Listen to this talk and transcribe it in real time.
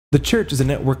The church is a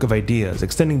network of ideas,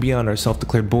 extending beyond our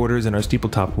self-declared borders and our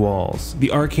steeple-topped walls. The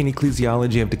arcane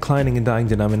ecclesiology of declining and dying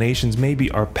denominations may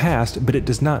be our past, but it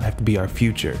does not have to be our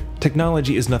future.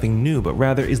 Technology is nothing new, but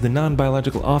rather is the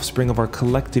non-biological offspring of our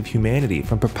collective humanity,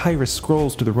 from papyrus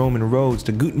scrolls to the Roman roads,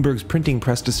 to Gutenberg's printing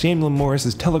press, to Samuel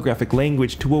Morse's telegraphic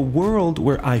language, to a world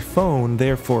where I phone,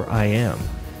 therefore I am.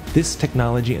 This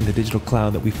technology and the digital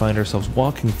cloud that we find ourselves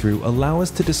walking through allow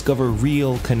us to discover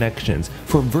real connections,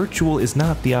 for virtual is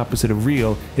not the opposite of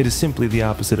real, it is simply the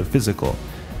opposite of physical.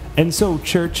 And so,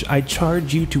 church, I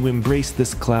charge you to embrace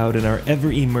this cloud in our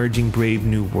ever-emerging brave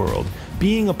new world.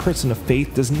 Being a person of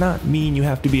faith does not mean you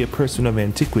have to be a person of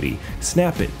antiquity.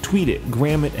 Snap it, tweet it,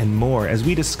 gram it, and more as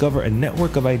we discover a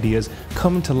network of ideas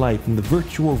come to life in the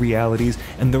virtual realities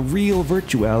and the real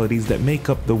virtualities that make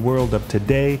up the world of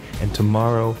today and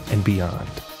tomorrow and beyond.